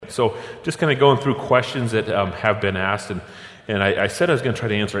So just kind of going through questions that have been asked, and I said I was going to try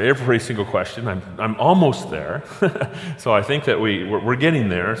to answer every single question. I'm almost there, so I think that we're getting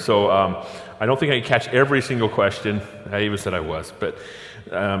there. So I don't think I can catch every single question. I even said I was, but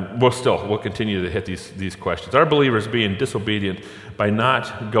we'll continue to hit these questions. Are believers being disobedient by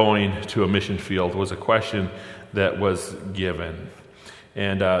not going to a mission field? Was a question that was given.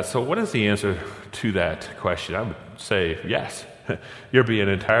 And so what is the answer to that question? I would say yes. You're being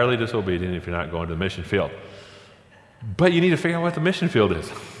entirely disobedient if you're not going to the mission field. But you need to figure out what the mission field is.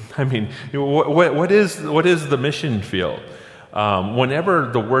 I mean, what is the mission field?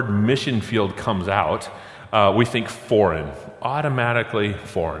 Whenever the word mission field comes out, we think foreign, automatically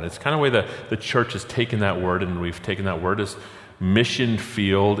foreign. It's kind of the way the church has taken that word, and we've taken that word as mission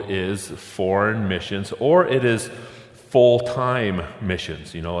field is foreign missions, or it is full-time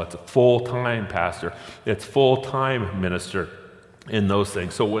missions. It's a full-time pastor. It's full-time minister in those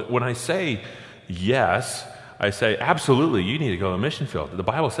things. So when I say yes, I say absolutely you need to go to the mission field. The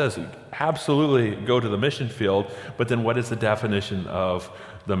Bible says absolutely go to the mission field, but then what is the definition of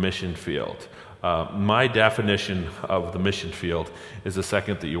the mission field? My definition of the mission field is the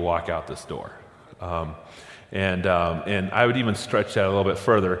second that you walk out this door. And I would even stretch that a little bit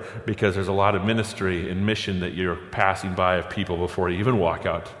further, because there's a lot of ministry and mission that you're passing by of people before you even walk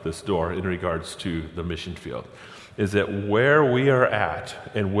out this door in regards to the mission field. Is that where we are at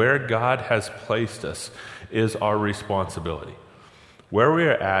and where God has placed us is our responsibility. Where we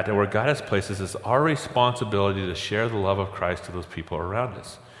are at and where God has placed us is our responsibility to share the love of Christ to those people around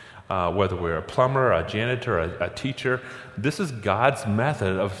us. Whether we're a plumber, a janitor, a teacher, this is God's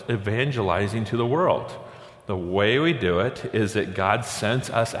method of evangelizing to the world. The way we do it is that God sends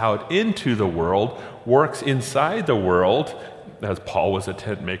us out into the world, works inside the world, as Paul was a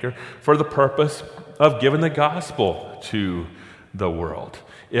tent maker, for the purpose of giving the gospel to the world.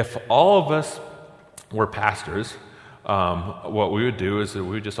 If all of us were pastors, what we would do is that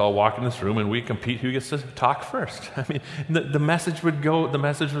we would just all walk in this room and we compete who gets to talk first. I mean, the message would go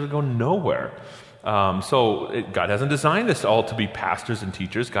nowhere. God hasn't designed us all to be pastors and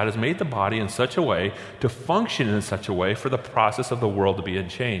teachers. God has made the body in such a way to function in such a way for the process of the world to be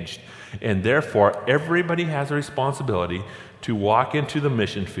changed. And therefore, everybody has a responsibility to walk into the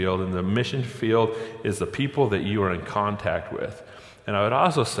mission field, and the mission field is the people that you are in contact with. And I would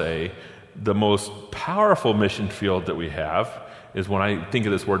also say the most powerful mission field that we have is, when I think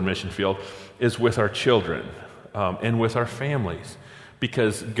of this word mission field, is with our children and with our families.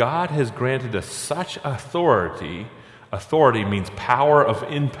 Because God has granted us such authority. Authority means power of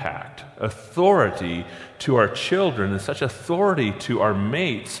impact. Authority to our children and such authority to our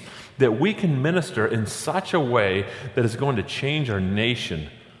mates that we can minister in such a way that is going to change our nation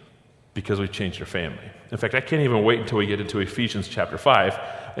because we've changed our family. In fact, I can't even wait until we get into Ephesians chapter 5,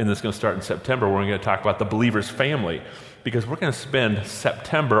 and this is going to start in September, where we're going to talk about the believer's family, because we're going to spend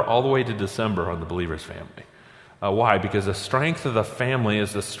September all the way to December on the believer's family. Why? Because the strength of the family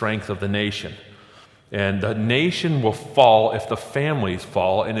is the strength of the nation. And the nation will fall if the families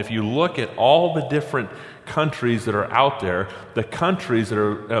fall. And if you look at all the different countries that are out there, the countries that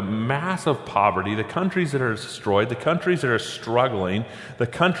are a massive poverty, the countries that are destroyed, the countries that are struggling, the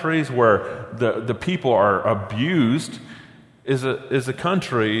countries where the people are abused, is the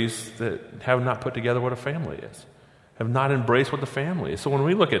countries that have not put together what a family is, have not embraced what the family is. So when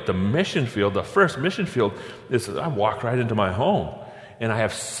we look at the mission field, the first mission field is I walk right into my home. And I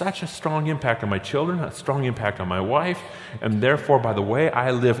have such a strong impact on my children, a strong impact on my wife, and therefore, by the way I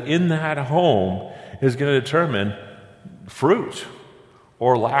live in that home is going to determine fruit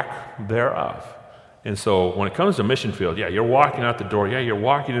or lack thereof. And so when it comes to mission field, you're walking out the door, you're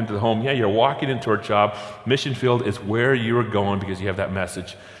walking into the home, you're walking into our job. Mission field is where you're going because you have that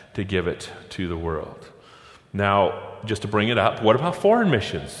message to give it to the world. Now, just to bring it up, what about foreign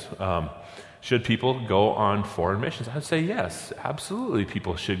missions? Should people go on foreign missions? I'd say yes, absolutely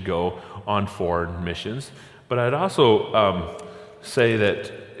people should go on foreign missions. But I'd also say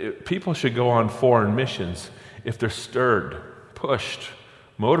that people should go on foreign missions if they're stirred, pushed,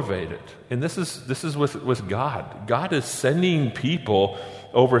 motivated. And this is with God. God is sending people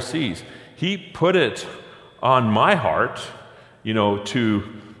overseas. He put it on my heart, to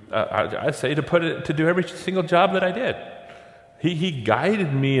do every single job that I did. He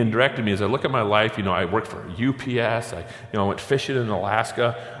guided me and directed me as I look at my life. I worked for UPS. I went fishing in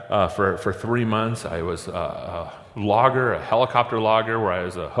Alaska for 3 months. I was a logger, a helicopter logger, where I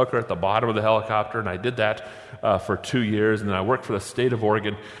was a hooker at the bottom of the helicopter, and I did that for 2 years. And then I worked for the state of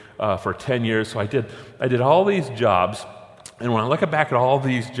Oregon for 10 years. So I did all these jobs. And when I look back at all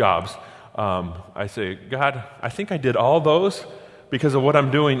these jobs, I say, God, I think I did all those because of what I'm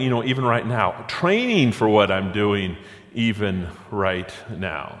doing, even right now, training for what I'm doing even right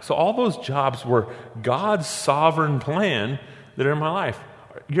now. So all those jobs were God's sovereign plan that are in my life.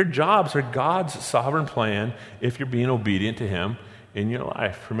 Your jobs are God's sovereign plan if you're being obedient to Him in your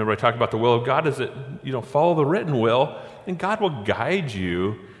life. Remember, I talked about the will of God is that, follow the written will, and God will guide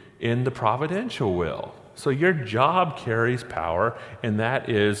you in the providential will. So your job carries power, and that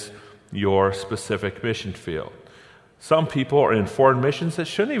is your specific mission field. Some people are in foreign missions that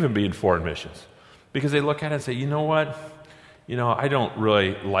shouldn't even be in foreign missions because they look at it and say, you know what? I don't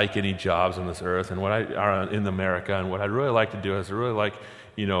really like any jobs on this earth and what I are in America, and what I'd really like to do is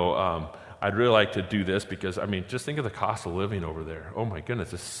I'd really like to do this because, just think of the cost of living over there. Oh my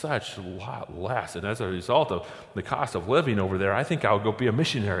goodness, it's such a lot less. And as a result of the cost of living over there, I think I'll go be a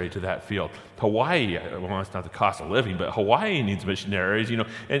missionary to that field. Hawaii, well, it's not the cost of living, but Hawaii needs missionaries,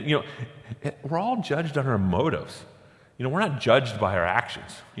 we're all judged on our motives. We're not judged by our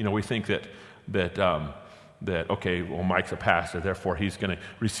actions. We think that okay, well, Mike's a pastor, therefore he's going to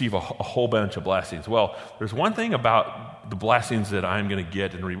receive a whole bunch of blessings. Well, there's one thing about the blessings that I'm going to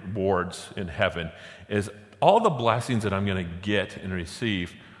get and rewards in heaven is all the blessings that I'm going to get and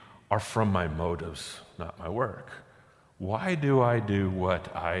receive are from my motives, not my work. Why do I do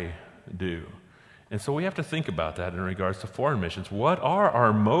what I do? And so we have to think about that in regards to foreign missions. What are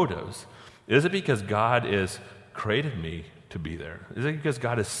our motives? Is it because God has created me to be there? Is it because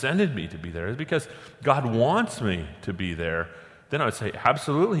God has sent me to be there? Is it because God wants me to be there? Then I would say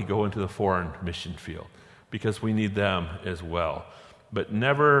absolutely go into the foreign mission field because we need them as well. But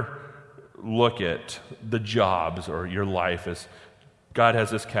never look at the jobs or your life as God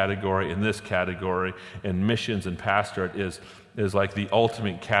has this category and this category, and missions and pastorate is like the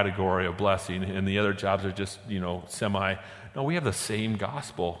ultimate category of blessing, and the other jobs are just, semi. No, we have the same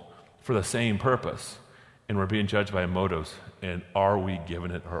gospel for the same purpose. And we're being judged by motives, and are we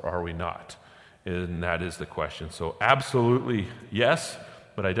given it or are we not? And that is the question. So absolutely yes,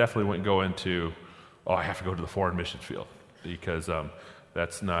 but I definitely wouldn't go into, I have to go to the foreign mission field, because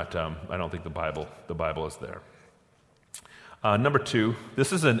that's not, I don't think the Bible is there. Number 2,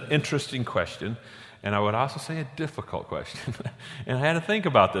 this is an interesting question, and I would also say a difficult question. And I had to think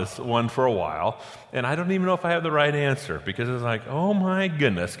about this one for a while, and I don't even know if I have the right answer, because it's like, oh my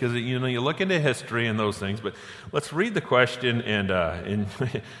goodness, because you look into history and those things. But let's read the question, and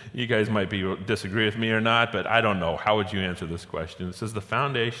you guys might disagree with me or not, but I don't know. How would you answer this question? It says the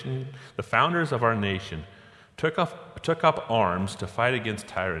founders of our nation took up arms to fight against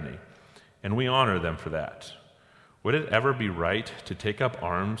tyranny, and we honor them for that. Would it ever be right to take up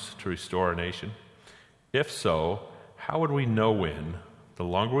arms to restore our nation? If so, how would we know when? The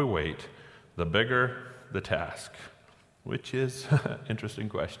longer we wait, the bigger the task. Which is an interesting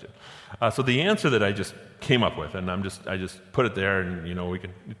question. So the answer that I just came up with, and I just put it there, and we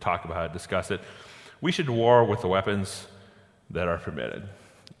can talk about it, discuss it. We should war with the weapons that are permitted.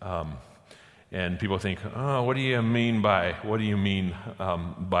 And people think, what do you mean by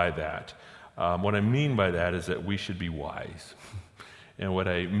that? What I mean by that is that we should be wise. And what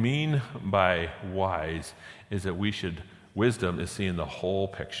I mean by wise is that wisdom is seeing the whole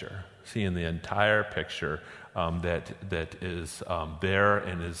picture, seeing the entire picture that is there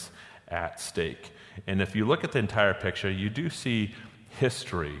and is at stake. And if you look at the entire picture, you do see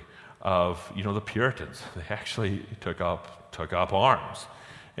history of, the Puritans. They actually took up arms.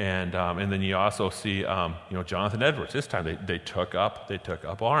 And then you also see, Jonathan Edwards. This time they took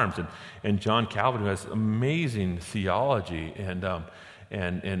up arms, and John Calvin, who has amazing theology, and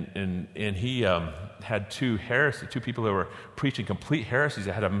he had two people that were preaching complete heresies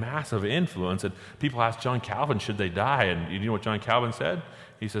that had a massive influence. And people asked John Calvin, should they die? And you know what John Calvin said?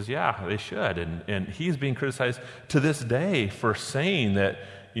 He says, yeah, they should. And he's being criticized to this day for saying that,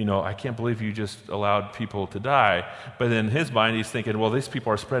 I can't believe you just allowed people to die. But in his mind, he's thinking, well, these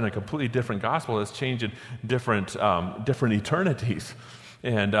people are spreading a completely different gospel that's changing different eternities.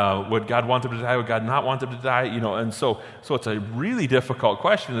 And would God want them to die? Would God not want them to die? And so it's a really difficult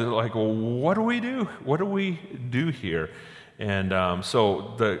question. It's like, well, what do we do? What do we do here? And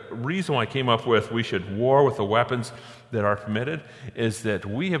so the reason why I came up with we should war with the weapons that are permitted is that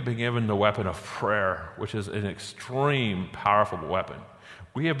we have been given the weapon of prayer, which is an extreme, powerful weapon.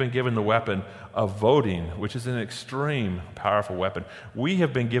 We have been given the weapon of voting, which is an extreme, powerful weapon. We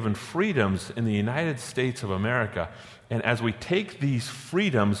have been given freedoms in the United States of America. And as we take these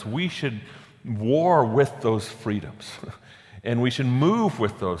freedoms, we should war with those freedoms. And we should move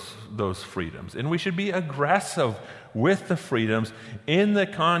with those freedoms. And we should be aggressive with the freedoms in the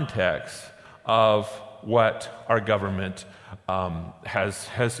context of what our government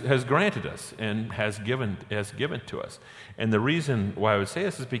has granted us and has given to us. And the reason why I would say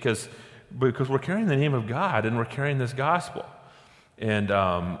this is because we're carrying the name of God and we're carrying this gospel. And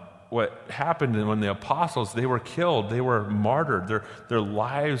what happened when the apostles, they were killed, they were martyred, their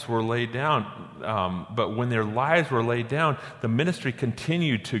lives were laid down. But when their lives were laid down, the ministry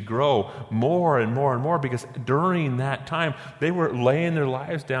continued to grow more and more and more, because during that time, they were laying their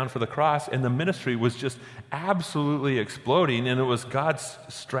lives down for the cross, and the ministry was just absolutely exploding, and it was God's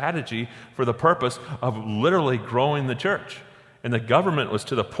strategy for the purpose of literally growing the church. And the government was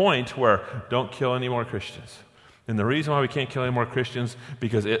to the point where, don't kill any more Christians. And the reason why we can't kill any more Christians,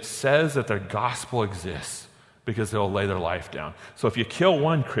 because it says that their gospel exists, because they'll lay their life down. So if you kill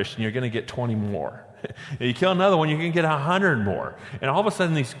one Christian, you're going to get 20 more. And you kill another one, you're going to get 100 more. And all of a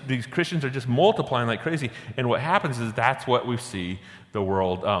sudden, these Christians are just multiplying like crazy. And what happens is that's what we see the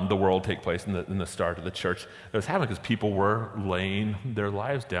world take place in the start of the church. It was happening because people were laying their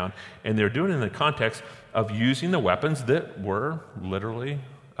lives down, and they're doing it in the context of using the weapons that were literally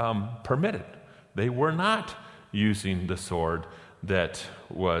permitted. They were not using the sword that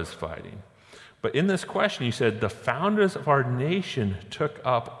was fighting. But in this question, you said, the founders of our nation took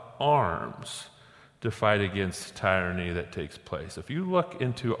up arms to fight against tyranny that takes place. If you look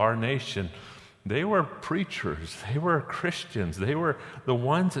into our nation, they were preachers, they were Christians, they were the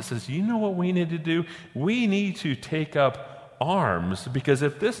ones that says, you know what we need to do? We need to take up arms, because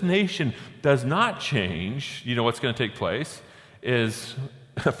if this nation does not change, you know what's going to take place is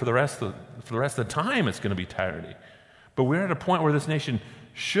for the rest of the time, it's going to be tyranny. But we're at a point where this nation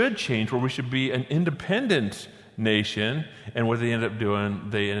should change, where we should be an independent nation. And what they ended up doing,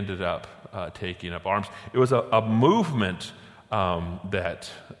 they ended up taking up arms. It was a movement that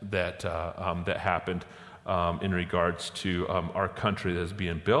happened in regards to our country that is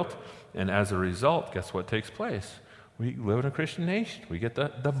being built. And as a result, guess what takes place? We live in a Christian nation. We get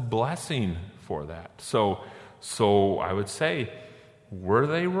the blessing for that. So I would say, were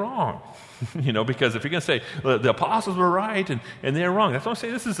they wrong? Because if you're going to say the apostles were right and they're wrong, that's what I'm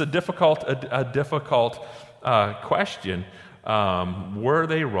saying. This is a difficult question. Were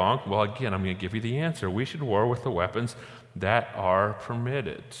they wrong? Well, again, I'm going to give you the answer. We should war with the weapons that are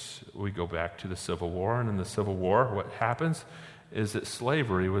permitted. We go back to the Civil War, and in the Civil War, what happens is that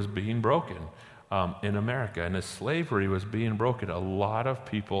slavery was being broken in America. And as slavery was being broken, a lot of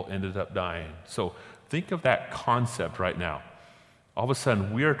people ended up dying. So think of that concept right now. All of a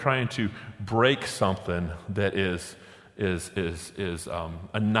sudden, we are trying to break something that is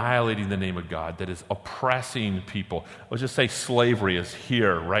annihilating the name of God, that is oppressing people. Let's just say slavery is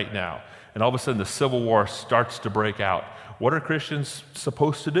here right now. And all of a sudden, the Civil War starts to break out. What are Christians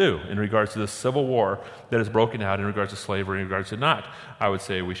supposed to do in regards to the Civil War that is broken out in regards to slavery, in regards to not? I would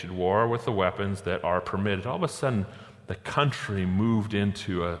say we should war with the weapons that are permitted. All of a sudden, the country moved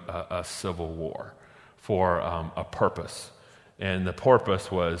into a civil war for a purpose. And the purpose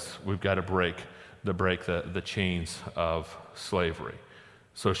was, we've got to break the chains of slavery.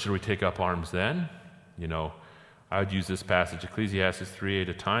 So should we take up arms then? I would use this passage, Ecclesiastes 3:8,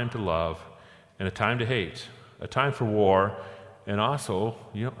 a time to love and a time to hate, a time for war, and also,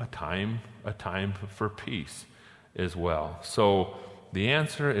 a time for peace as well. So the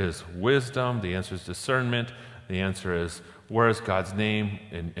answer is wisdom, the answer is discernment, the answer is, where is God's name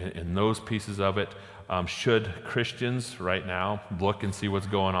in those pieces of it? Should Christians right now look and see what's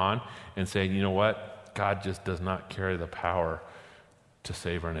going on and say, you know what? God just does not carry the power to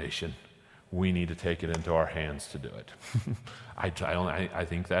save our nation. We need to take it into our hands to do it. I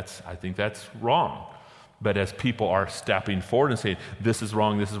think that's wrong. But as people are stepping forward and saying, this is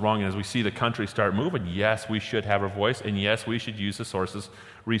wrong, and as we see the country start moving, yes, we should have a voice, and yes, we should use the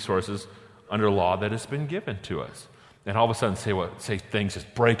resources under law that has been given to us. And all of a sudden say things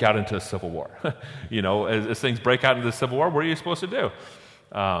just break out into a civil war. As things break out into the civil war, what are you supposed to do?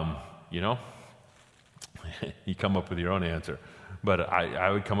 You come up with your own answer. But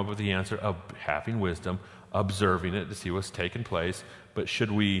I would come up with the answer of having wisdom, observing it to see what's taking place. But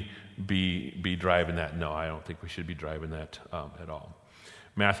should we be driving that? No, I don't think we should be driving that at all.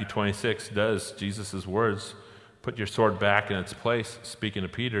 Matthew 26 does Jesus' words, put your sword back in its place. Speaking to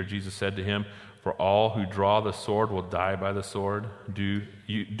Peter, Jesus said to him, for all who draw the sword will die by the sword. Do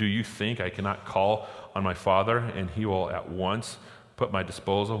you think I cannot call on my Father, and he will at once put at my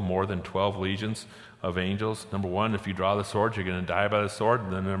disposal more than 12 legions of angels? Number one, if you draw the sword, you're going to die by the sword.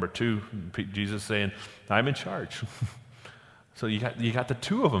 And then number two, Jesus saying, I'm in charge. So you got the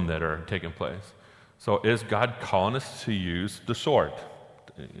two of them that are taking place. So is God calling us to use the sword?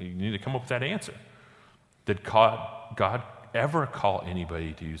 You need to come up with that answer. Did God ever call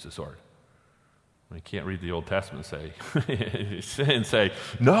anybody to use the sword? You can't read the Old Testament and say,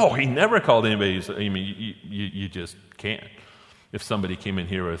 no, he never called anybody. I mean, you just can't. If somebody came in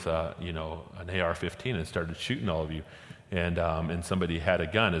here with, an AR-15 and started shooting all of you, and somebody had a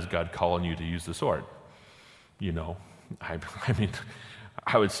gun, is God calling you to use the sword?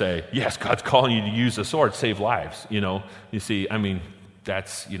 I would say, yes, God's calling you to use the sword, save lives. You see,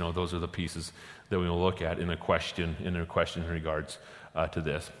 that's, those are the pieces that we will look at in a question in regards to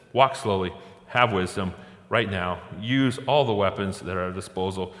this. Walk slowly. Have wisdom right now. Use all the weapons that are at our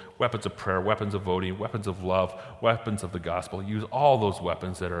disposal, weapons of prayer, weapons of voting, weapons of love, weapons of the gospel. Use all those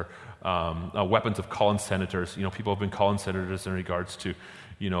weapons that are weapons of calling senators. People have been calling senators in regards to,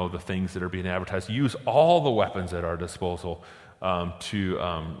 the things that are being advertised. Use all the weapons at our disposal to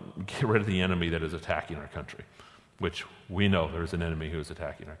get rid of the enemy that is attacking our country, which we know there is an enemy who is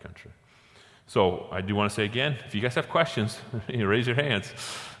attacking our country. So I do want to say again, if you guys have questions, raise your hands.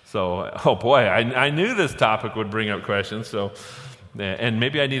 So, oh boy, I knew this topic would bring up questions. So, and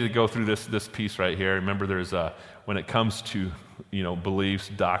maybe I need to go through this piece right here. Remember, there's when it comes to beliefs,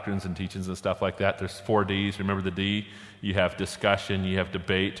 doctrines, and teachings and stuff like that. There's 4 Ds. Remember the D? You have discussion, you have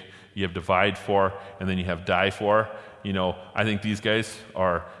debate, you have divide for, and then you have die for. I think these guys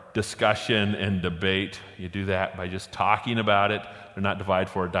are discussion and debate. You do that by just talking about it. They're not divide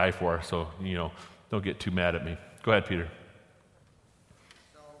for or die for. So don't get too mad at me. Go ahead, Peter.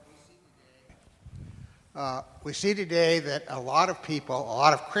 We see today that a lot of people, a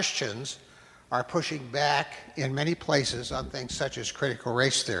lot of Christians, are pushing back in many places on things such as critical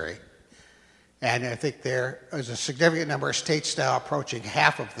race theory. And I think there is a significant number of states now approaching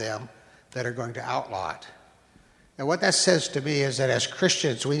half of them that are going to outlaw it. And what that says to me is that as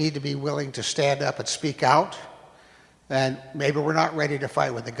Christians, we need to be willing to stand up and speak out. And maybe we're not ready to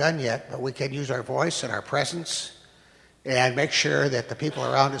fight with a gun yet, but we can use our voice and our presence and make sure that the people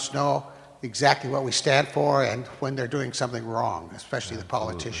around us know exactly what we stand for and when they're doing something wrong, especially the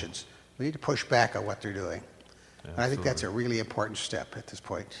politicians. We need to push back on what they're doing. And I think that's a really important step at this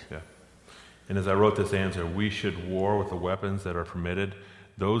point. Yeah. And as I wrote this answer, we should war with the weapons that are permitted.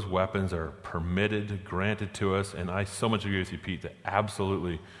 Those weapons are permitted, granted to us, and I so much agree with you, Pete, that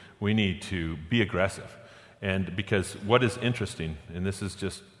absolutely we need to be aggressive. And because what is interesting, and this is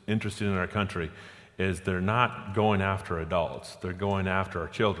just interesting in our country, is they're not going after adults. They're going after our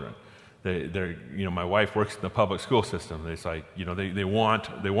children. They're my wife works in the public school system. It's like, they want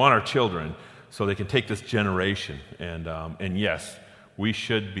our children so they can take this generation. And yes, we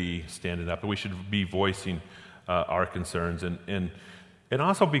should be standing up, and we should be voicing our concerns, and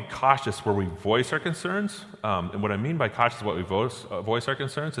also be cautious where we voice our concerns. And what I mean by cautious what we voice our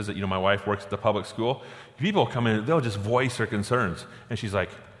concerns is that, my wife works at the public school. People come in, they'll just voice their concerns. And she's like,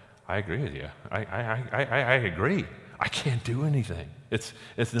 I agree with you. I agree. I can't do anything. It's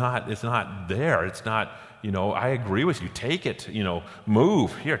not there. It's not, I agree with you. Take it,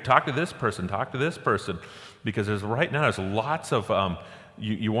 move. Here, talk to this person. Because there's lots of,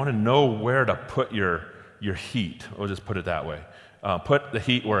 you want to know where to put your heat. We'll just put it that way. Put the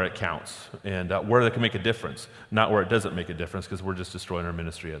heat where it counts and where it can make a difference, not where it doesn't make a difference, because we're just destroying our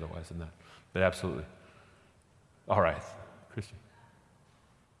ministry otherwise than that. But absolutely. All right. Christy.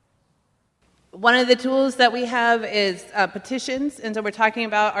 One of the tools that we have is petitions, and so we're talking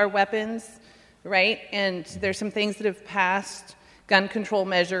about our weapons, right? And there's some things that have passed, gun control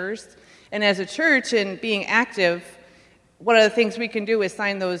measures. And as a church and being active, one of the things we can do is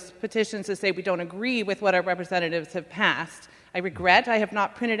sign those petitions to say we don't agree with what our representatives have passed. I regret I have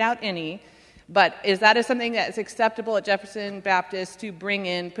not printed out any, but is that something that is acceptable at Jefferson Baptist to bring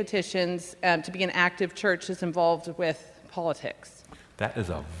in petitions to be an active church that's involved with politics? That is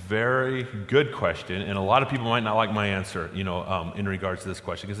a very good question, and a lot of people might not like my answer, in regards to this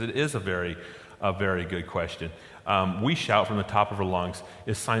question, because it is a very good question. We shout from the top of our lungs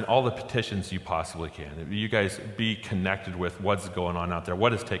is sign all the petitions you possibly can. You guys be connected with what's going on out there,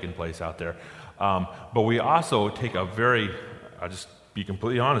 what is taking place out there. But we also take a I'll just be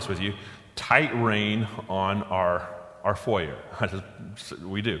completely honest with you, tight rein on our foyer.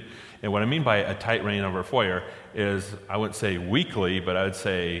 We do. And what I mean by a tight rein on our foyer is, I wouldn't say weekly, but I would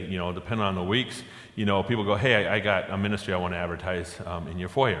say, depending on the weeks, people go, hey, I got a ministry I want to advertise in your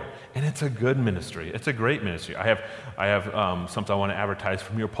foyer. And it's a good ministry. It's a great ministry. I have something I want to advertise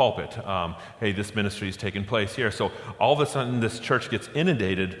from your pulpit. Hey, this ministry is taking place here. So all of a sudden, this church gets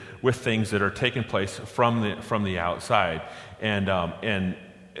inundated with things that are taking place from the outside. And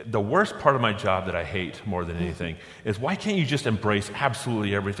the worst part of my job that I hate more than anything is, why can't you just embrace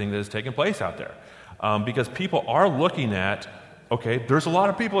absolutely everything that is taking place out there? Because people are looking at, okay, there's a lot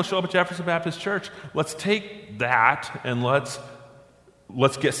of people who show up at Jefferson Baptist Church. Let's take that and let's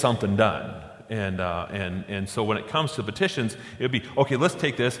get something done. And so when it comes to petitions, it would be, okay, let's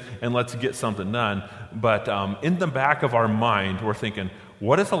take this and let's get something done. But in the back of our mind, we're thinking,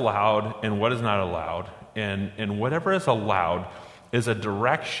 what is allowed and what is not allowed? And whatever is allowed is a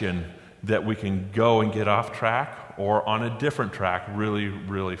direction that we can go and get off track or on a different track really,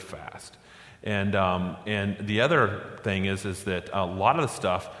 really fast. And the other thing is that a lot of the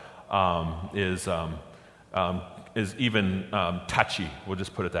stuff is even touchy. We'll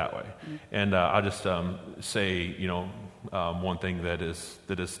just put it that way. And I'll just say, one thing that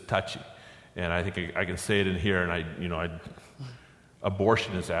is touchy, and I think I can say it in here. And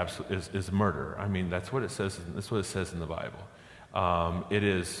abortion is murder. I mean, that's what it says. That's what it says in the Bible. It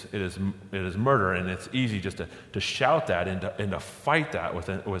is murder, and it's easy just to shout that and to fight that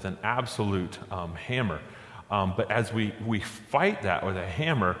with an absolute hammer. But as we fight that with a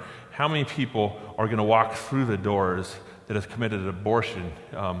hammer, how many people are going to walk through the doors that have committed abortion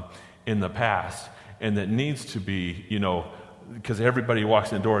in the past, and that needs to be, because everybody who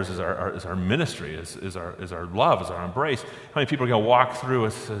walks in the doors is our ministry, is our love, is our embrace. How many people are going to walk through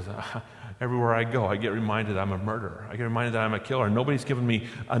and says, everywhere I go, I get reminded I'm a murderer. I get reminded that I'm a killer. Nobody's given me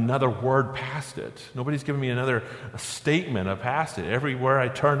another word past it. Nobody's given me another statement past it. Everywhere I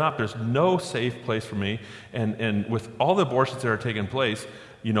turn up, there's no safe place for me. And with all the abortions that are taking place,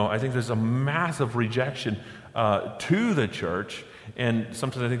 I think there's a massive rejection to the church. And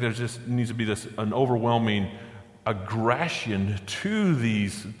sometimes I think there just needs to be an overwhelming aggression to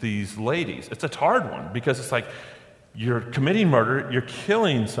these ladies. It's a hard one because it's like, you're committing murder, you're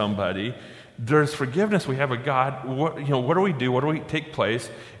killing somebody, there's forgiveness we have with God. What do we do? What do we take place?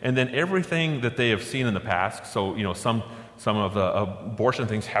 And then everything that they have seen in the past, so, some of the abortion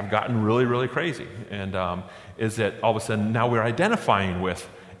things have gotten really, really crazy. And is that all of a sudden now we're identifying with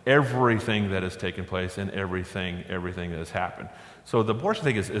everything that has taken place and everything that has happened. So the abortion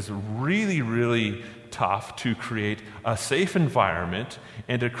thing is really, really tough to create a safe environment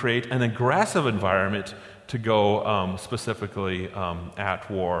and to create an aggressive environment to go specifically at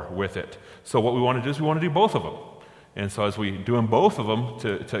war with it. So what we want to do is we want to do both of them. And so as we doing both of them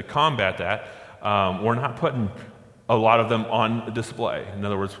to combat that, we're not putting a lot of them on display. In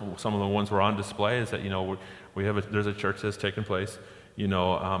other words, some of the ones we're on display is that, there's a church that's taking place,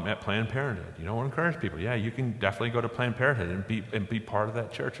 at Planned Parenthood. We'll encourage people. Yeah, you can definitely go to Planned Parenthood and be part of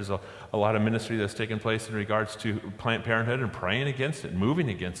that church. There's a lot of ministry that's taking place in regards to Planned Parenthood and praying against it, moving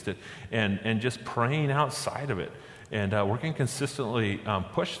against it, and just praying outside of it. And we're going to consistently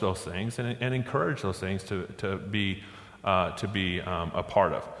push those things and encourage those things to be a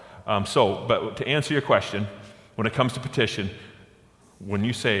part of. But to answer your question, when it comes to petition, when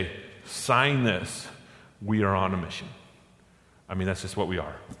you say, sign this, we are on a mission. I mean, that's just what we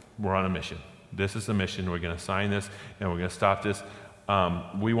are. We're on a mission. This is the mission. We're going to sign this, and we're going to stop this.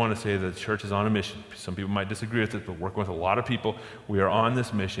 We want to say that the church is on a mission. Some people might disagree with it, but working with a lot of people, we are on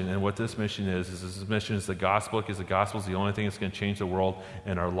this mission. And what this mission is this mission is the gospel, because the gospel is the only thing that's going to change the world,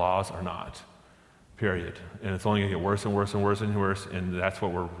 and our laws are not. Period. And it's only going to get worse and worse and worse and worse, and that's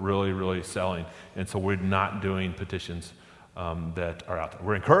what we're really, really selling. And so we're not doing petitions that are out there.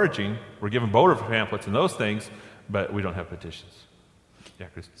 We're encouraging, we're giving voter pamphlets and those things, but we don't have petitions. Yeah,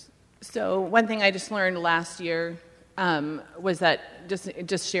 Chris. So one thing I just learned last year was that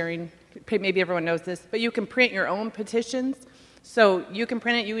just sharing, maybe everyone knows this, but you can print your own petitions. So you can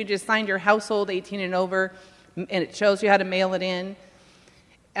print it, you can just sign your household 18 and over, and it shows you how to mail it in.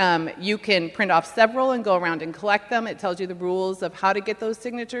 You can print off several and go around and collect them. It tells you the rules of how to get those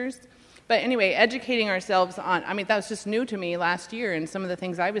signatures. But anyway, educating ourselves on, that was just new to me last year, and some of the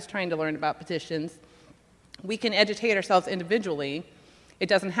things I was trying to learn about petitions. We can educate ourselves individually. It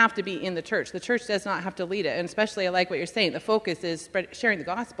doesn't have to be in the church. The church does not have to lead it. And especially, I like what you're saying. The focus is sharing the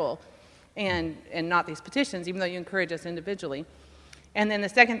gospel and not these petitions, even though you encourage us individually. And then the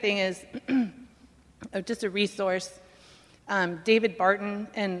second thing is just a resource. David Barton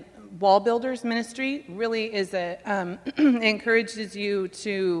and Wall Builders Ministry really is encourages you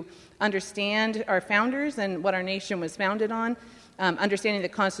to understand our founders and what our nation was founded on, understanding the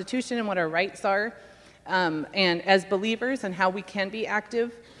Constitution and what our rights are, and as believers and how we can be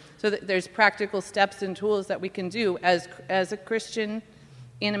active. So that there's practical steps and tools that we can do as a Christian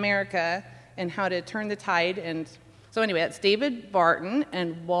in America and how to turn the tide. And so anyway, that's David Barton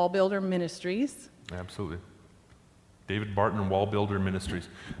and Wall Builder Ministries. Absolutely. David Barton and Wall Builder Ministries.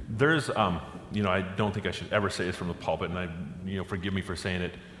 There's, I don't think I should ever say this from the pulpit, and forgive me for saying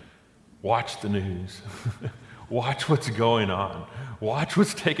it. Watch the news. Watch what's going on. Watch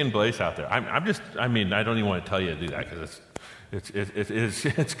what's taking place out there. I don't even want to tell you to do that because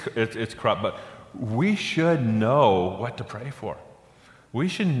it's corrupt. But we should know what to pray for. We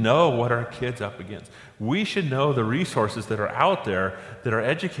should know what our kid's up against. We should know the resources that are out there that are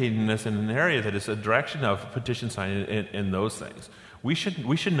educating us in an area that is a direction of petition signing and those things. We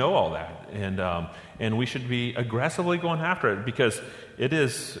should know all that, and we should be aggressively going after it because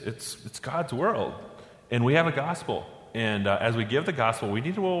it's God's world, and we have a gospel. And as we give the gospel, we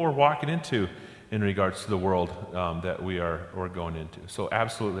need to know what we're walking into in regards to the world that we're going into. So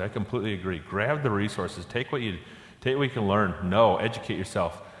absolutely, I completely agree. Grab the resources. Take what you can learn. Know, educate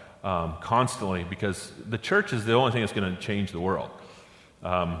yourself constantly, because the church is the only thing that's going to change the world.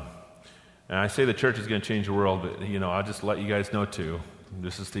 And I say the church is going to change the world, but I'll just let you guys know too.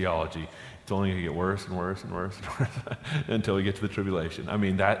 This is theology. It's only going to get worse and worse and worse and worse until we get to the tribulation. I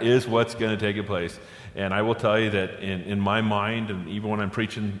mean, that is what's going to take place. And I will tell you that in my mind, and even when I'm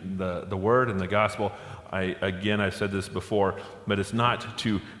preaching the word and the gospel, I've said this before, but it's not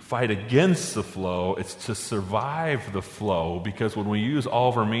to fight against the flow, it's to survive the flow, because when we use all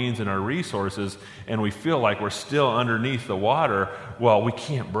of our means and our resources and we feel like we're still underneath the water, well, we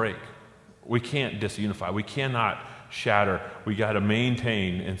can't break. We can't disunify. We cannot shatter. We got to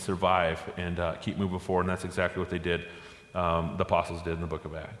maintain and survive and keep moving forward, and that's exactly what they did. The apostles did in the book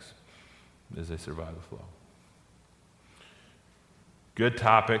of Acts, is they survived the flow. Good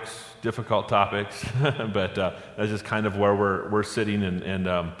topics, difficult topics, but that's just kind of where we're sitting,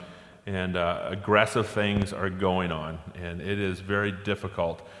 and aggressive things are going on, and it is very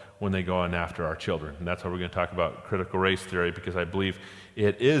difficult when they go on after our children. And that's why we're going to talk about critical race theory, because I believe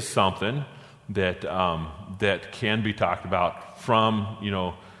it is something that can be talked about from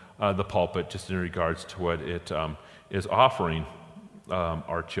the pulpit, just in regards to what it is offering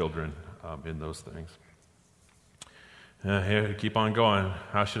our children in those things. Here, keep on going.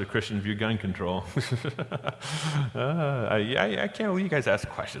 How should a Christian view gun control? I can't believe you guys ask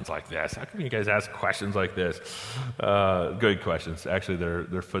questions like this. How come you guys ask questions like this? Good questions. Actually,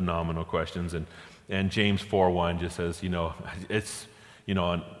 they're phenomenal questions. And James 4:1 just says,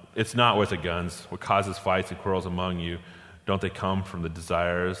 it's not with the guns. What causes fights and quarrels among you? Don't they come from the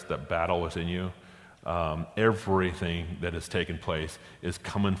desires that battle within you? Everything that has taken place is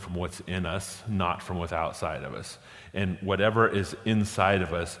coming from what's in us, not from what's outside of us. And whatever is inside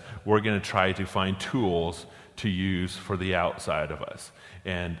of us, we're going to try to find tools to use for the outside of us.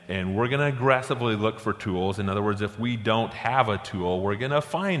 And we're going to aggressively look for tools. In other words, if we don't have a tool, we're going to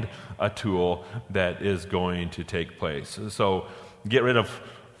find a tool that is going to take place. So get rid of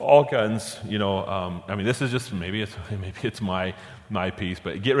all guns. This is just maybe it's my piece,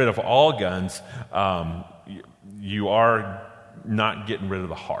 but get rid of all guns. You are not getting rid of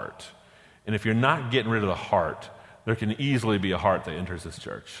the heart. And if you're not getting rid of the heart, there can easily be a heart that enters this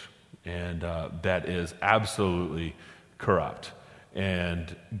church, and that is absolutely corrupt.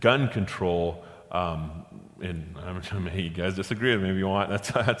 And gun control, and you guys disagree with me if you want,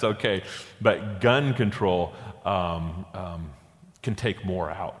 that's okay. But gun control can take more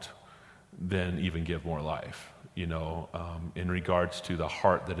out than even give more life, in regards to the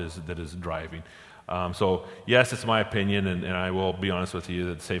heart that is driving. So yes, it's my opinion, and I will be honest with you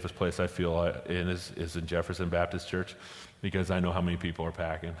that the safest place I feel in is in Jefferson Baptist Church, because I know how many people are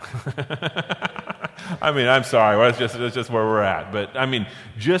packing. I'm sorry, well, it's just where we're at. But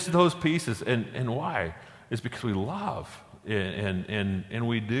just those pieces, and why? It's because we love, and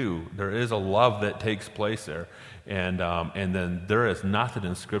we do. There is a love that takes place there. And then there is nothing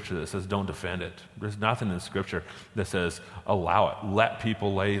in Scripture that says don't defend it. There's nothing in Scripture that says allow it. Let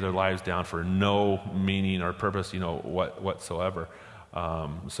people lay their lives down for no meaning or purpose, whatsoever.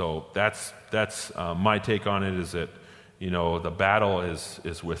 So that's my take on it, is that the battle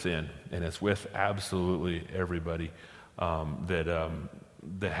is within, and it's with absolutely everybody that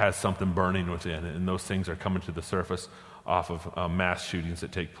has something burning within, and those things are coming to the surface off of mass shootings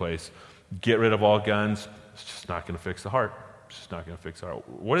that take place. Get rid of all guns. It's just not going to fix the heart. It's just not going to fix the heart.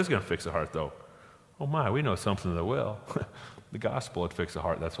 What is going to fix the heart, though? Oh my, we know something that will. The gospel would fix the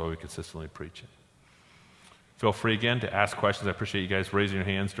heart. That's why we consistently preach it. Feel free again to ask questions. I appreciate you guys raising your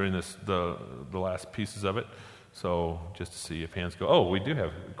hands during the last pieces of it. So just to see if hands go. Oh, we do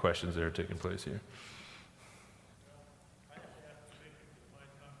have questions that are taking place here.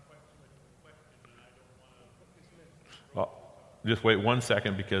 Just wait 1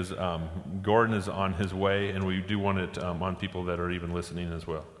 second, because Gordon is on his way, and we do want it on people that are even listening as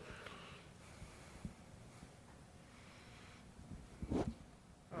well.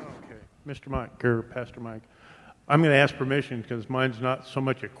 Okay, Mr. Mike, or Pastor Mike, I'm going to ask permission because mine's not so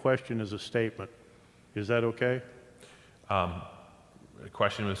much a question as a statement. Is that okay? A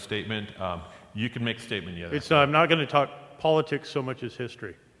question with a statement. You can make a statement, yeah. I'm not going to talk politics so much as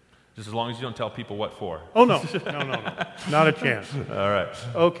history. Just as long as you don't tell people what for. Oh, no. No. Not a chance. All right.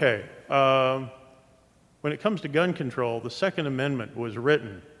 Okay. When it comes to gun control, the Second Amendment was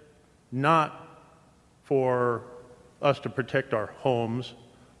written not for us to protect our homes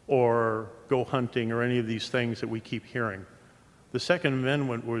or go hunting or any of these things that we keep hearing. The Second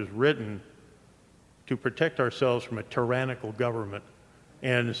Amendment was written to protect ourselves from a tyrannical government.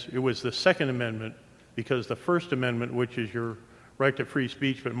 And it was the Second Amendment because the First Amendment, which is your right to free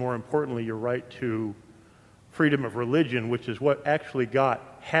speech, but more importantly, your right to freedom of religion, which is what actually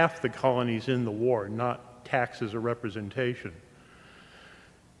got half the colonies in the war, not taxes or representation.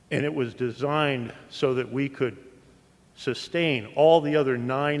 And it was designed so that we could sustain all the other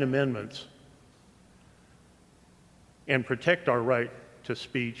 9 amendments and protect our right to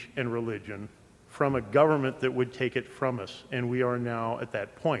speech and religion from a government that would take it from us. And we are now at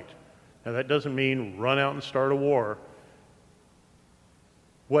that point. Now, that doesn't mean run out and start a war.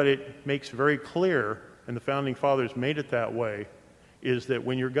 What it makes very clear, and the Founding Fathers made it that way, is that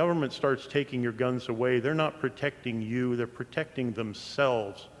when your government starts taking your guns away, they're not protecting you, they're protecting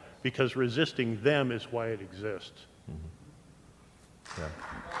themselves, because resisting them is why it exists. Mm-hmm.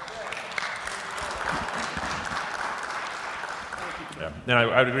 Yeah. And I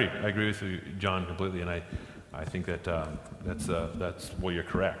would agree. I agree with you, John, completely. And I think that that's well, you're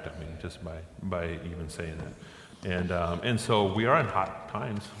correct. I mean, just by even saying that. And so we are in hot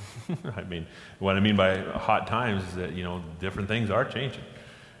times. I mean, what I mean by hot times is that, different things are changing.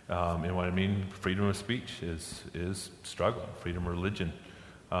 And what I mean, freedom of speech is struggling. Freedom of religion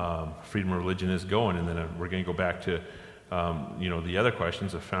is going. And then we're going to go back to, the other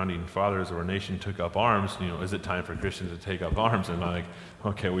questions of founding fathers of our nation took up arms. Is it time for Christians to take up arms? And I'm like,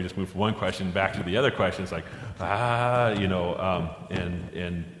 okay, we just moved from one question back to the other question. It's like,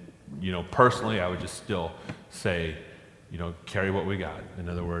 personally, I would just still say, carry what we got. In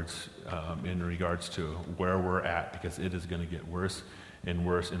other words, in regards to where we're at, because it is going to get worse and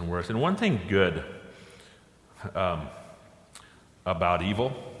worse and worse. And one thing good about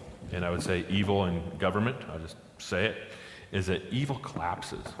evil, and I would say evil in government, I'll just say it, is that evil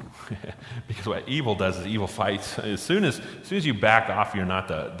collapses. Because what evil does is evil fights. As soon as you back off, you're not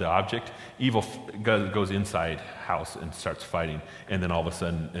the object. Evil goes inside house and starts fighting, and then all of a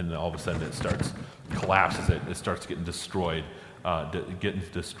sudden it starts collapses. It starts getting destroyed,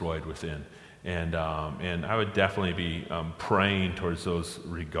 within. And I would definitely be praying towards those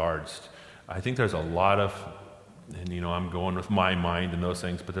regards. I think there's a lot of, and I'm going with my mind and those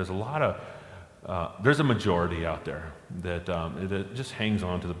things, but there's a lot of. There's a majority out there that just hangs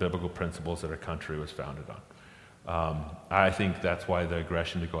on to the biblical principles that our country was founded on. I think that's why the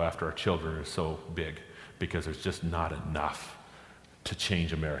aggression to go after our children is so big, because there's just not enough to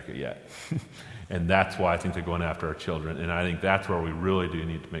change America yet. And that's why I think they're going after our children. And I think that's where we really do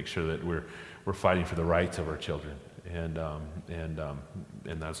need to make sure that we're fighting for the rights of our children, and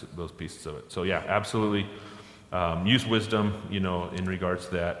that's those pieces of it. So yeah, absolutely, use wisdom, in regards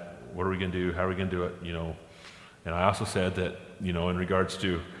to that. What are we going to do? How are we going to do it? And I also said that, in regards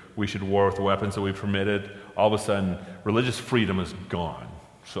to we should war with the weapons that we permitted, all of a sudden religious freedom is gone.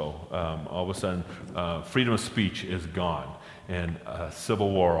 So all of a sudden freedom of speech is gone. And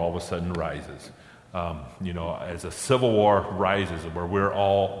civil war all of a sudden rises. As a civil war rises, where we're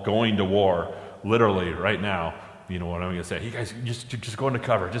all going to war, literally right now, what I'm going to say, hey guys, just go into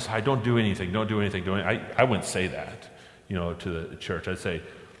cover. Just hide. Don't do anything. I wouldn't say that, to the church. I'd say,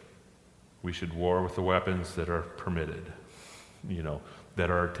 we should war with the weapons that are permitted,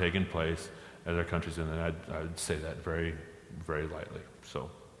 that are taking place as our country's in. And I'd say that very, very lightly. So,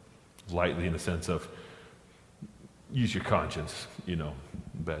 lightly in the sense of use your conscience,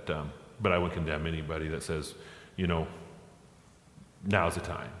 but I wouldn't condemn anybody that says, now's the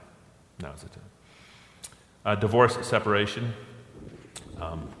time. Divorce, separation.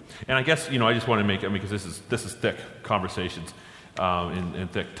 And I guess, I just want to make, because this is thick conversations.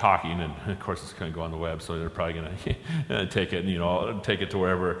 And thick talking, and of course it's going to go on the web, so they're probably going to take it, take it to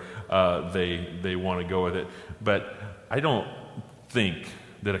wherever they want to go with it. But I don't think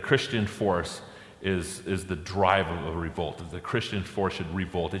that a Christian force is the drive of a revolt. That the Christian force should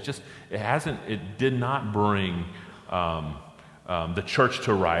revolt. It did not bring the church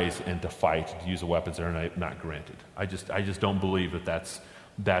to rise and to fight, to use the weapons that are not granted. I just don't believe that's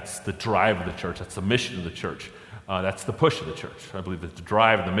the drive of the church. That's the mission of the church. That's the push of the church. I believe that the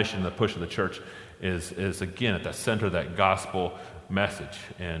drive and the mission and the push of the church is again at the center of that gospel message.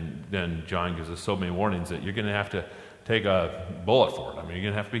 And then John gives us so many warnings that you're going to have to take a bullet for it. I mean,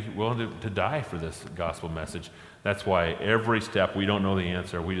 you're going to have to be willing to die for this gospel message. That's why every step, we don't know the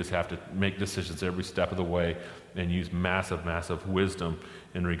answer. We just have to make decisions every step of the way and use massive, massive wisdom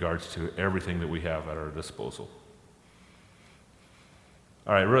in regards to everything that we have at our disposal.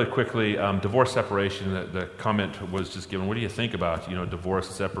 All right, really quickly, divorce separation. The comment was just given. What do you think about divorce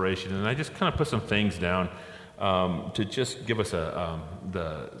and separation? And I just kind of put some things down to just give us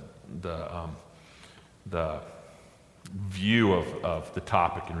the view of the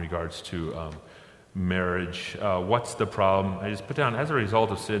topic in regards to marriage. What's the problem? I just put down, as a result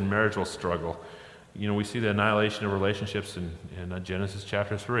of sin, marriage will struggle. We see the annihilation of relationships in Genesis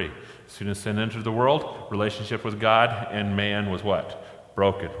chapter 3. As soon as sin entered the world, relationship with God and man was what?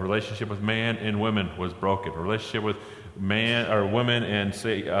 Broken. Relationship with man and women was broken. Relationship with man or women and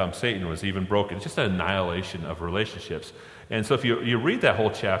Satan was even broken. It's just an annihilation of relationships. And so if you read that whole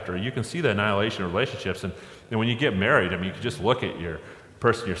chapter, you can see the annihilation of relationships. And when you get married, I mean, you can just look at your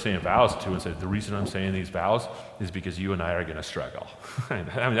person you're saying vows to and say, the reason I'm saying these vows is because you and I are going to struggle. I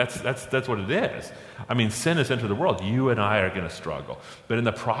mean, that's what it is. I mean, sin has entered the world. You and I are going to struggle. But in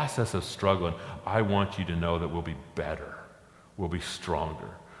the process of struggling, I want you to know that we'll be better. We'll be stronger.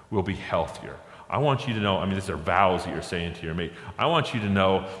 We'll be healthier. I want you to know, I mean, these are vows that you're saying to your mate. I want you to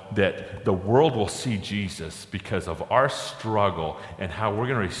know that the world will see Jesus because of our struggle and how we're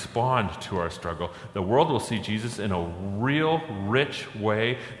going to respond to our struggle. The world will see Jesus in a real, rich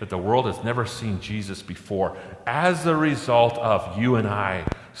way that the world has never seen Jesus before as a result of you and I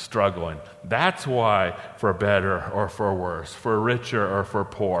struggling. That's why, for better or for worse, for richer or for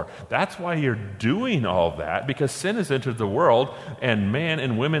poor, that's why you're doing all that, because sin has entered the world and man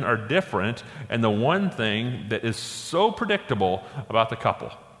and women are different. And the one thing that is so predictable about the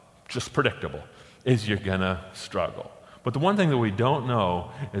couple, just predictable, is you're gonna struggle. But the one thing that we don't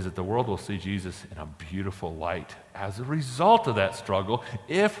know is that the world will see Jesus in a beautiful light as a result of that struggle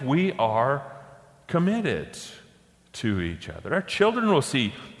if we are committed to each other. Our children will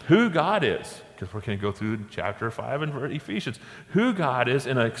see who God is, because we're going to go through chapter 5 in Ephesians, who God is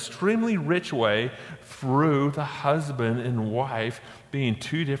in an extremely rich way through the husband and wife being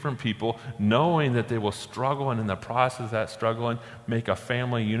two different people, knowing that they will struggle, and in the process of that struggling, make a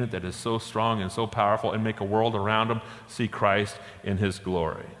family unit that is so strong and so powerful, and make a world around them see Christ in his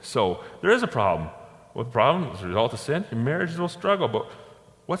glory. So there is a problem. What the problem? As a result of sin, marriages will struggle. But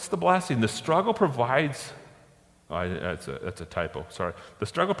what's the blessing? The struggle provides... that's a typo, sorry. The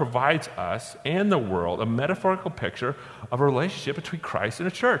struggle provides us and the world a metaphorical picture of a relationship between Christ and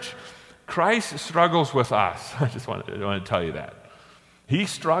a church. Christ struggles with us. I want to tell you that. He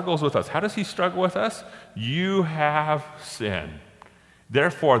struggles with us. How does he struggle with us? You have sin.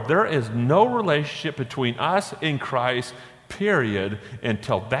 Therefore, there is no relationship between us and Christ, period,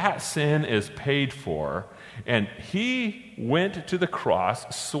 until that sin is paid for. And he went to the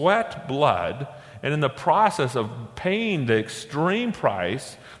cross, sweat blood, and in the process of paying the extreme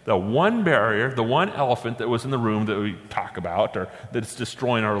price, the one barrier, the one elephant that was in the room that we talk about, or that's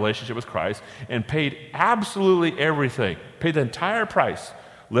destroying our relationship with Christ, and paid absolutely everything, paid the entire price,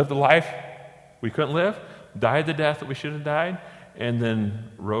 lived the life we couldn't live, died the death that we should have died, and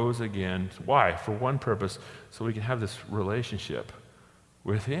then rose again. Why? For one purpose, so we can have this relationship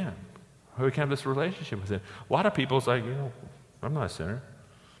with him. We can have this relationship with him. A lot of people, it's like, I'm not a sinner.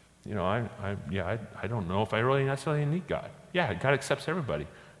 I don't know if I really necessarily need God. Yeah, God accepts everybody.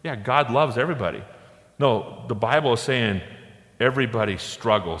 Yeah, God loves everybody. No, the Bible is saying everybody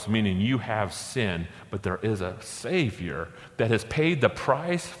struggles, meaning you have sin, but there is a Savior that has paid the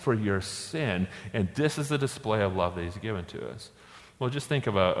price for your sin, and this is the display of love that he's given to us. Well, just think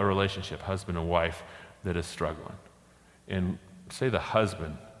of a relationship, husband and wife, that is struggling. And say the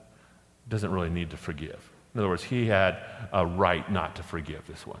husband doesn't really need to forgive. In other words, he had a right not to forgive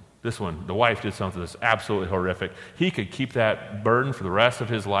this one. This one, the wife did something that's absolutely horrific. He could keep that burden for the rest of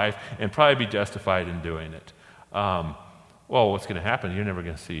his life and probably be justified in doing it. Well, what's going to happen? You're never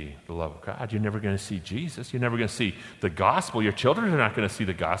going to see the love of God. You're never going to see Jesus. You're never going to see the gospel. Your children are not going to see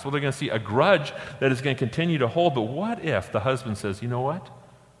the gospel. They're going to see a grudge that is going to continue to hold. But what if the husband says, you know what?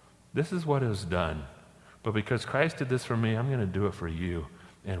 This is what is done. But because Christ did this for me, I'm going to do it for you.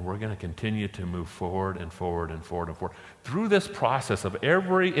 And we're going to continue to move forward and forward and forward and forward. Through this process of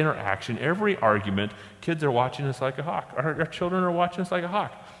every interaction, every argument, kids are watching us like a hawk. Our children are watching us like a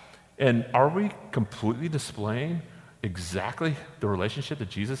hawk. And are we completely displaying exactly the relationship that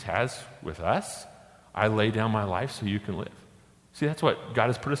Jesus has with us? I lay down my life so you can live. See, that's what God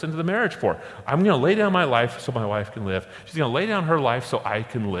has put us into the marriage for. I'm going to lay down my life so my wife can live. She's going to lay down her life so I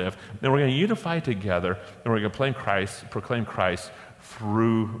can live. Then we're going to unify together, and we're going to proclaim Christ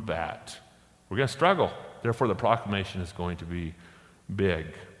through that. We're going to struggle. Therefore, the proclamation is going to be big.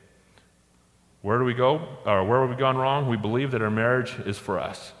 Where do we go? Or where have we gone wrong? We believe that our marriage is for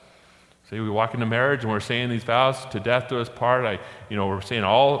us. See, we walk into marriage and we're saying these vows to death do us part. We're saying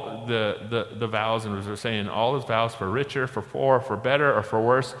all the vows, and we're saying all those vows for richer, for poor, for better, or for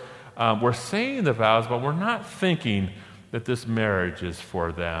worse. We're saying the vows, but we're not thinking that this marriage is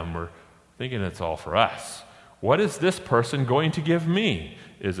for them. We're thinking it's all for us. What is this person going to give me?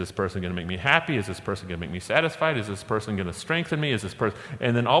 Is this person going to make me happy? Is this person going to make me satisfied? Is this person going to strengthen me? Is this person?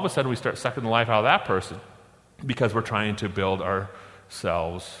 And then all of a sudden we start sucking the life out of that person because we're trying to build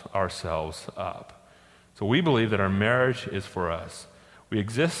ourselves up. So we believe that our marriage is for us. We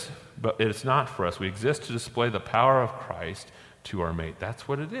exist, but it's not for us. We exist to display the power of Christ to our mate. That's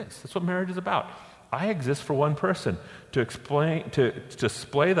what it is. That's what marriage is about. I exist for one person, to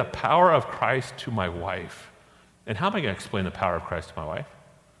display the power of Christ to my wife. And how am I going to explain the power of Christ to my wife?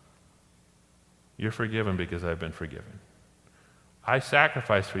 You're forgiven because I've been forgiven. I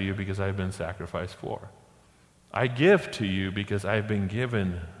sacrifice for you because I've been sacrificed for. I give to you because I've been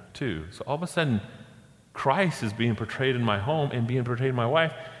given to. So all of a sudden, Christ is being portrayed in my home and being portrayed in my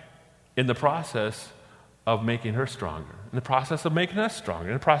wife in the process of making her stronger, in the process of making us stronger,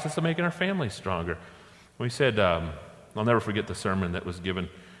 in the process of making our family stronger. We said, I'll never forget the sermon that was given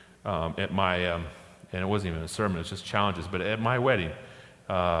at my, and it wasn't even a sermon, it was just challenges, but at my wedding,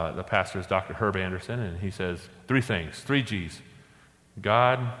 the pastor is Dr. Herb Anderson, and he says 3 things, 3 G's: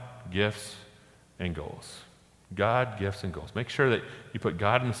 God, gifts, and goals. God, gifts, and goals. Make sure that you put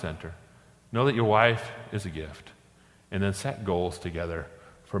God in the center. Know that your wife is a gift. And then set goals together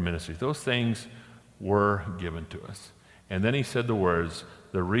for ministry. Those things were given to us. And then he said the words,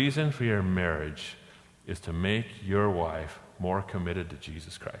 the reason for your marriage is to make your wife more committed to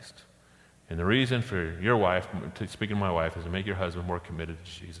Jesus Christ. And the reason for your wife, speaking to my wife, is to make your husband more committed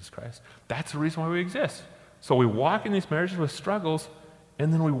to Jesus Christ. That's the reason why we exist. So we walk in these marriages with struggles,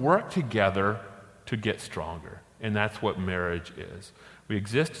 and then we work together to get stronger. And that's what marriage is. We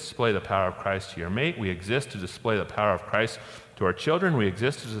exist to display the power of Christ to your mate. We exist to display the power of Christ to our children. We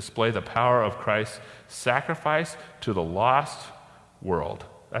exist to display the power of Christ's sacrifice to the lost world.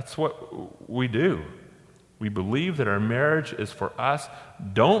 That's what we do. We believe that our marriage is for us.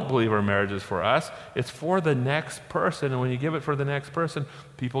 Don't believe our marriage is for us. It's for the next person. And when you give it for the next person,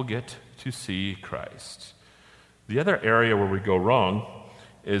 people get to see Christ. The other area where we go wrong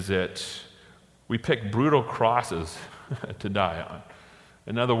is that we pick brutal crosses to die on.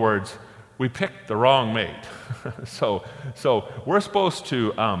 In other words, we picked the wrong mate. So we're supposed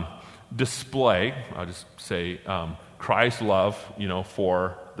to display, I'll just say, Christ's love,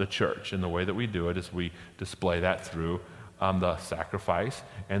 for the church. And the way that we do it is we display that through the sacrifice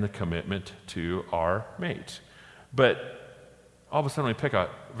and the commitment to our mate. But all of a sudden we pick a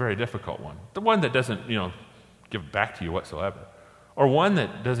very difficult one. The one that doesn't, give back to you whatsoever. Or one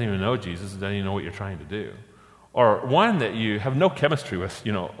that doesn't even know Jesus and doesn't even know what you're trying to do. Or one that you have no chemistry with,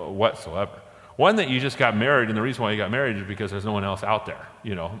 whatsoever. One that you just got married, and the reason why you got married is because there's no one else out there,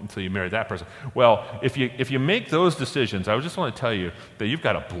 until you married that person. Well, if you make those decisions, I just want to tell you that you've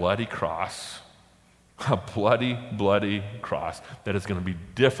got a bloody cross, a bloody, bloody cross that is going to be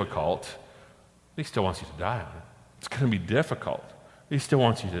difficult. He still wants you to die on it. It's going to be difficult. He still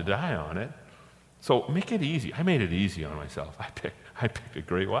wants you to die on it. So make it easy. I made it easy on myself. I picked a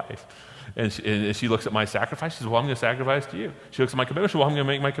great wife. And she looks at my sacrifice. She says, well, I'm going to sacrifice to you. She looks at my commitment. She says, well, I'm going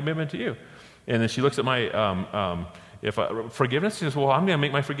to make my commitment to you. And then she looks at my forgiveness. She says, well, I'm going to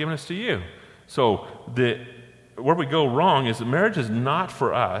make my forgiveness to you. So where we go wrong is that marriage is not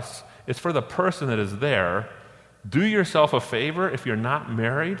for us. It's for the person that is there. Do yourself a favor if you're not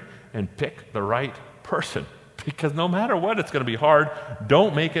married and pick the right person. Because no matter what, it's going to be hard.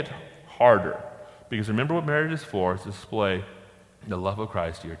 Don't make it harder. Because remember what marriage is for, is to display the love of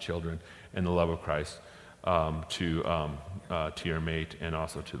Christ to your children and the love of Christ to your mate and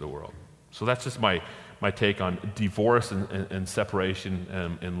also to the world. So that's just my take on divorce and separation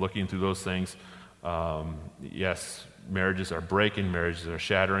and looking through those things. Yes, marriages are breaking, marriages are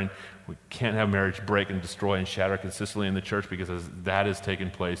shattering. We can't have marriage break and destroy and shatter consistently in the church because as that is taking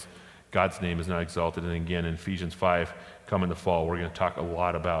place, God's name is not exalted. And again, in Ephesians 5, come in the fall, we're going to talk a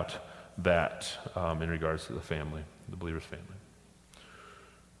lot about that in regards to the family, the believer's family.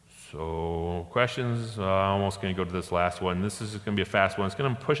 So questions? I'm almost going to go to this last one. This is going to be a fast one. It's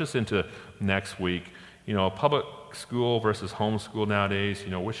going to push us into next week. Public school versus homeschool nowadays.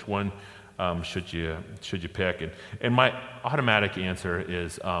 Which one should you pick? And my automatic answer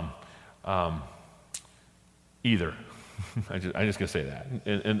is either. I'm just going to say that.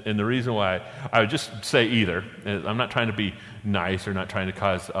 And the reason why I would just say either, and I'm not trying to be nice or not trying to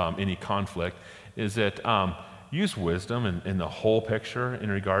cause any conflict, is that use wisdom in the whole picture in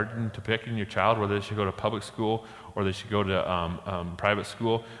regard to picking your child, whether they should go to public school or they should go to private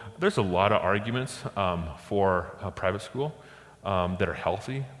school. There's a lot of arguments for private school that are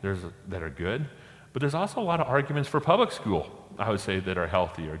healthy, that are good. But there's also a lot of arguments for public school, I would say, that are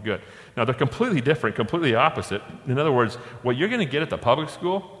healthy or good. Now, they're completely different, completely opposite. In other words, what you're going to get at the public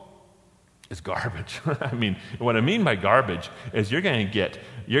school is garbage. I mean, what I mean by garbage is you're going to get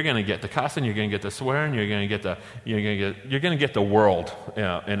the cussing, you're going to get the swearing, you're going to get the world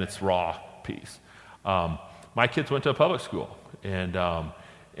in its raw piece. My kids went to a public school, and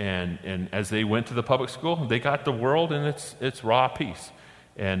as they went to the public school, they got the world in its raw piece.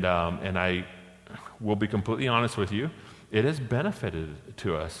 And I will be completely honest with you, it has benefited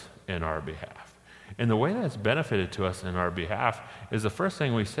to us in our behalf. And the way that's benefited to us in our behalf is the first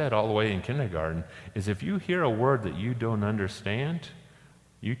thing we said all the way in kindergarten is if you hear a word that you don't understand,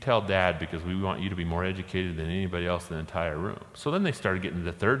 you tell Dad because we want you to be more educated than anybody else in the entire room. So then they started getting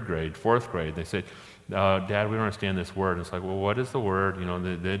to third grade, fourth grade. They said, Dad, we don't understand this word. And it's like, well, what is the word?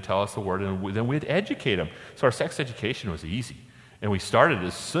 They'd tell us the word, and then we'd educate them. So our sex education was easy. And we started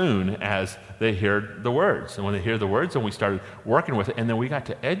as soon as they heard the words. And when they hear the words, then we started working with it. And then we got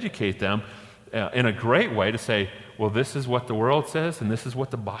to educate them in a great way to say, well, this is what the world says, and this is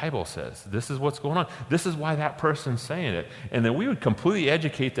what the Bible says. This is what's going on. This is why that person's saying it. And then we would completely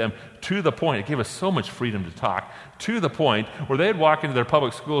educate them to the point. It gave us so much freedom to talk, to the point where they'd walk into their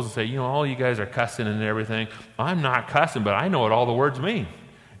public schools and say, all you guys are cussing and everything. I'm not cussing, but I know what all the words mean.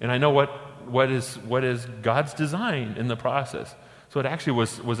 And I know what is God's design in the process. So it actually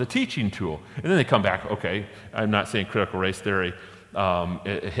was a teaching tool. And then they come back, okay, I'm not saying critical race theory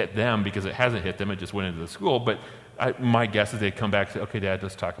it hit them because it hasn't hit them, it just went into the school, but my guess is they'd come back and say, okay, Dad,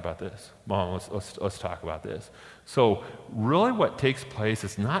 let's talk about this. Mom, let's talk about this. So really what takes place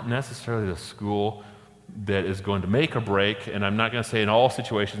is not necessarily the school that is going to make or break, and I'm not going to say in all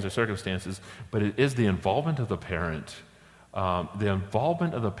situations or circumstances, but it is the involvement of the parent. The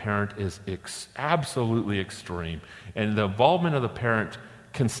involvement of the parent is absolutely extreme. And the involvement of the parent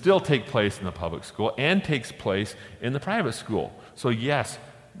can still take place in the public school and takes place in the private school. So yes,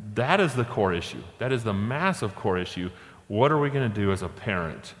 that is the core issue. That is the massive core issue. What are we going to do as a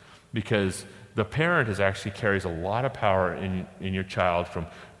parent? Because the parent actually carries a lot of power in your child from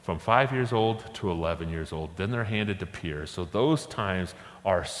 5 years old to 11 years old. Then they're handed to peers. So those times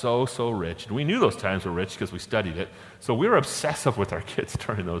are so rich. And we knew those times were rich because we studied it. So we were obsessive with our kids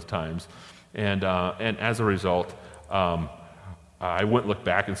during those times. And as a result, I wouldn't look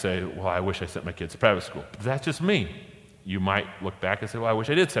back and say, well, I wish I sent my kids to private school. But that's just me. You might look back and say, well, I wish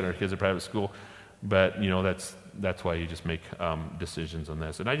I did send our kids to private school. But, that's why you just make decisions on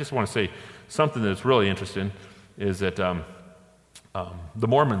this. And I just want to say something that's really interesting is that the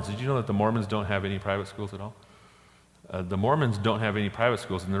Mormons, did you know that the Mormons don't have any private schools at all? The Mormons don't have any private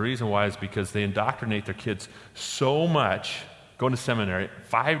schools, and the reason why is because they indoctrinate their kids so much, going to seminary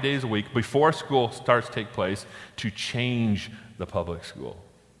 5 days a week before school starts to take place, to change the public school.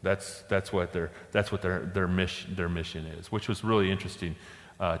 That's what their mission is, which was really interesting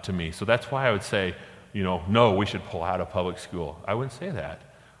to me. So that's why I would say, no, we should pull out of public school. I wouldn't say that.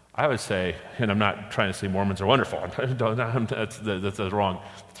 I would say, and I'm not trying to say Mormons are wonderful. That's the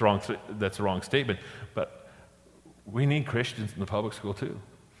wrong statement. But we need Christians in the public school too,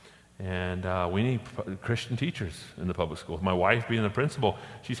 and we need Christian teachers in the public school. My wife, being the principal,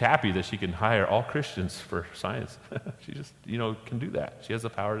 she's happy that she can hire all Christians for science. She just, can do that. She has the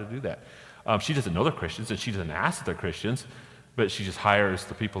power to do that. She doesn't know they're Christians, and she doesn't ask that they're Christians. But she just hires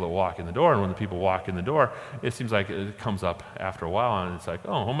the people that walk in the door, and when the people walk in the door, it seems like it comes up after a while, and it's like,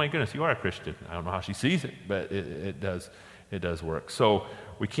 oh my goodness, you are a Christian. I don't know how she sees it, but it does work. So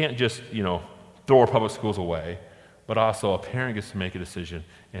we can't just, throw our public schools away, but also a parent gets to make a decision,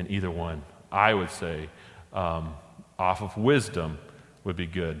 and either one, I would say, off of wisdom would be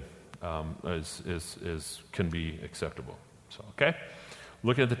good, can be acceptable. So, okay?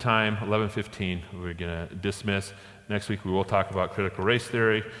 Looking at the time, 11:15, we're going to dismiss. Next week we will talk about critical race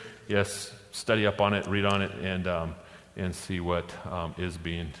theory. Yes, study up on it, read on it, and see what is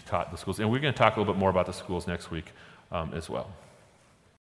being taught in the schools. And we're going to talk a little bit more about the schools next week as well.